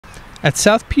At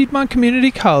South Piedmont Community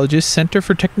College's Center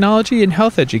for Technology and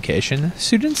Health Education,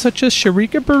 students such as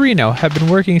Sharika Barino have been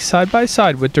working side by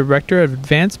side with Director of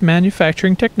Advanced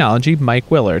Manufacturing Technology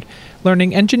Mike Willard,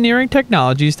 learning engineering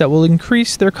technologies that will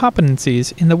increase their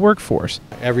competencies in the workforce.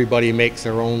 Everybody makes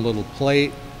their own little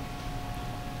plate,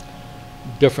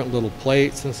 different little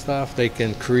plates and stuff. They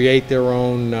can create their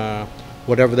own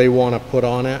whatever they want to put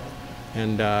on it.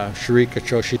 And Sharika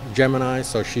chose Gemini,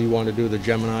 so she wanted to do the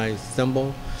Gemini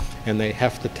symbol. And they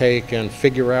have to take and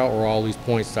figure out where all these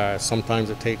points are.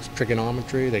 Sometimes it takes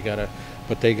trigonometry. They gotta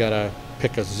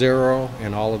pick a zero,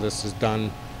 and all of this is done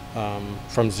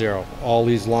from zero. All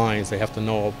these lines, they have to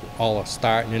know all the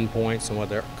start and end points and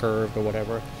whether they're curved or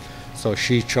whatever. So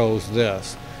she chose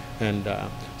this, and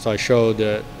so I showed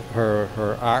that her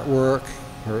artwork,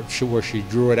 where she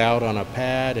drew it out on a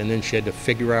pad, and then she had to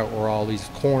figure out where all these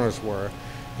corners were.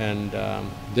 And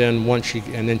then she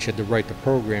had to write the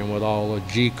program with all the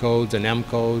G codes and M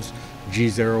codes,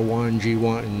 G01,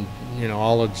 G1, and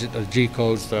all the G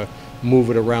codes to move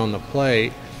it around the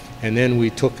plate. And then we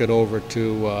took it over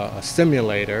to a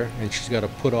simulator, and she's got to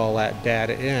put all that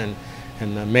data in.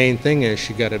 And the main thing is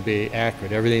she got to be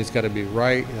accurate. Everything's got to be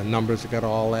right. The numbers have got to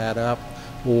all add up,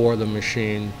 or the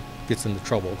machine gets into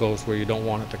trouble, goes where you don't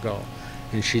want it to go.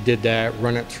 And she did that,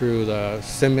 run it through the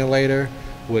simulator,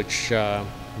 which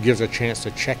gives a chance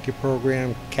to check your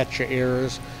program, catch your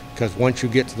errors, because once you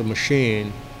get to the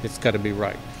machine, it's got to be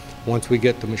right. Once we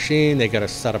get the machine, they got to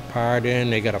set a part in,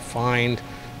 they got to find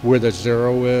where the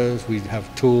zero is. We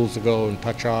have tools to go and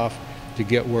touch off to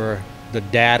get where the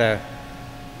data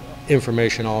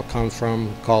information all comes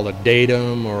from, called a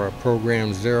datum or a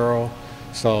program zero.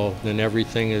 So then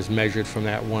everything is measured from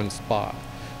that one spot.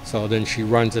 So then she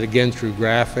runs it again through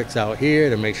graphics out here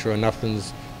to make sure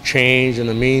nothing's changed in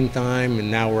the meantime, and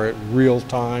now we're at real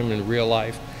time in real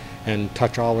life, and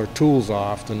touch all her tools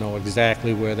off to know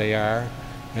exactly where they are,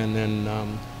 and then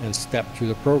and step through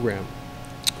the program.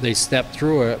 They step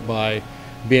through it by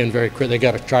being very quick. They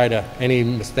got to try to, any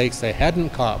mistakes they hadn't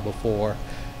caught before,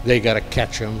 they got to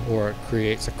catch them, or it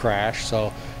creates a crash.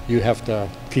 So you have to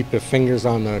keep your fingers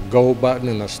on the go button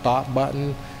and the stop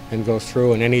button and go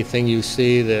through, and anything you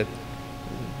see that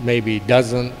maybe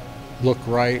doesn't look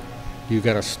right, you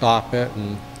got to stop it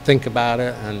and think about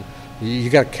it, and you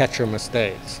got to catch your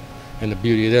mistakes. And the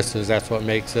beauty of this is that's what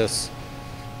makes this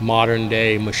modern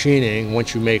day machining.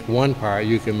 Once you make one part,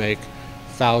 you can make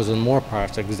 1,000 more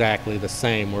parts exactly the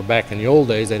same. Where back in the old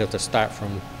days, they'd have to start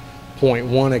from point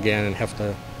one again and have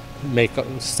to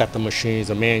set the machines,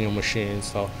 a manual machine.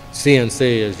 So CNC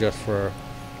is just for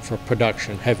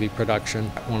production, heavy production.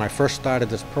 When I first started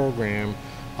this program,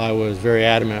 I was very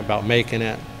adamant about making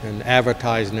it and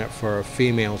advertising it for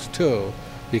females too,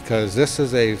 because this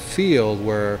is a field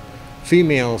where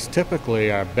females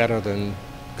typically are better than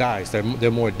guys.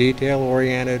 They're more detail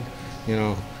oriented. We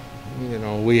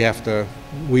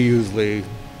usually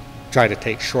try to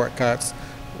take shortcuts.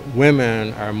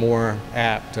 Women are more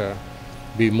apt to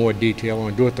be more detailed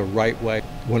and do it the right way.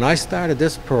 When I started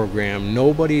this program,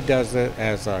 nobody does it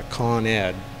as a con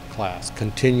ed class,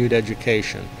 continued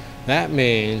education. That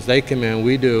means they come in,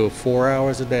 we do 4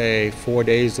 hours a day, 4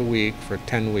 days a week for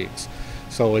 10 weeks.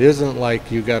 So it isn't like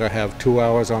you got to have 2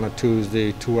 hours on a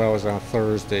Tuesday, 2 hours on a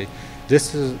Thursday.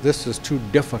 This is too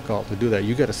difficult to do that.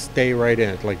 You got to stay right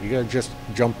in. Like, you got to just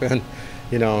jump in,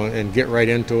 and get right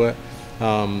into it.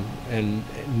 And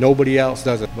nobody else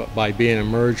does it, but by being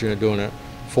immersed and doing it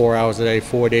 4 hours a day,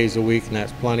 4 days a week, and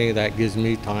that's plenty. That gives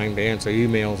me time to answer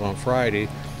emails on Friday.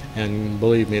 And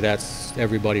believe me,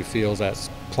 everybody feels that's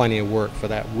plenty of work for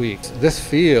that week. This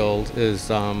field is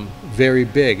very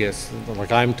big. It's,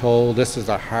 like I'm told, this is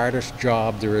the hardest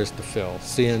job there is to fill.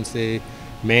 CNC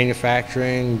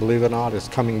manufacturing, believe it or not, is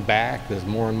coming back. There's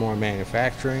more and more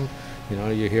manufacturing.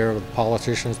 You hear the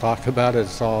politicians talk about it.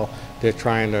 It's all, they're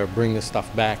trying to bring this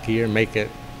stuff back here and make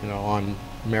it, on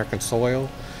American soil.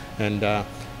 And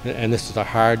this is a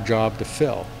hard job to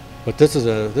fill. But this is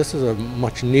a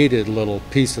much needed little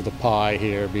piece of the pie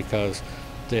here, because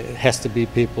it has to be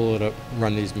people that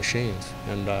run these machines,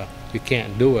 and you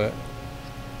can't do it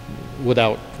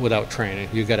without training.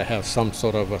 You got to have some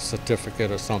sort of a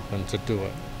certificate or something to do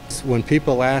it. When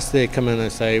people ask, they come in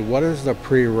and say, what is the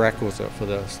prerequisite for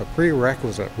this? The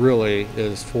prerequisite really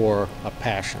is for a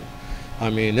passion. I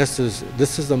mean, this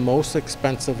is the most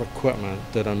expensive equipment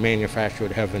that a manufacturer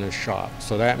would have in his shop.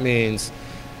 So that means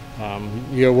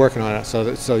you're working on it.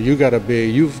 So you've got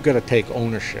to take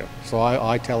ownership. So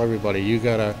I tell everybody, you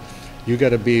got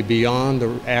to be beyond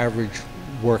the average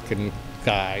working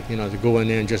guy. To go in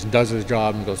there and just does his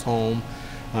job and goes home.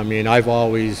 I mean,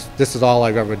 this is all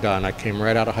I've ever done. I came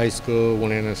right out of high school,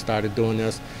 went in and started doing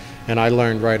this, And I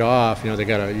learned right off,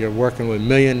 you're working with $1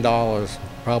 million,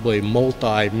 probably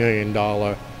multi-million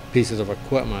dollar pieces of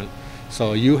equipment.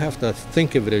 So you have to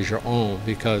think of it as your own,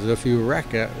 because if you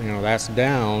wreck it, that's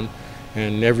down,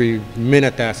 and every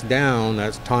minute that's down,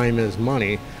 that's time is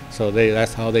money. So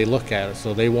that's how they look at it.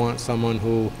 So they want someone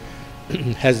who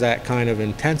has that kind of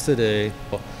intensity.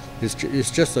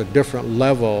 It's just a different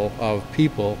level of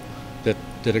people that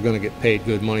are going to get paid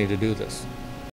good money to do this.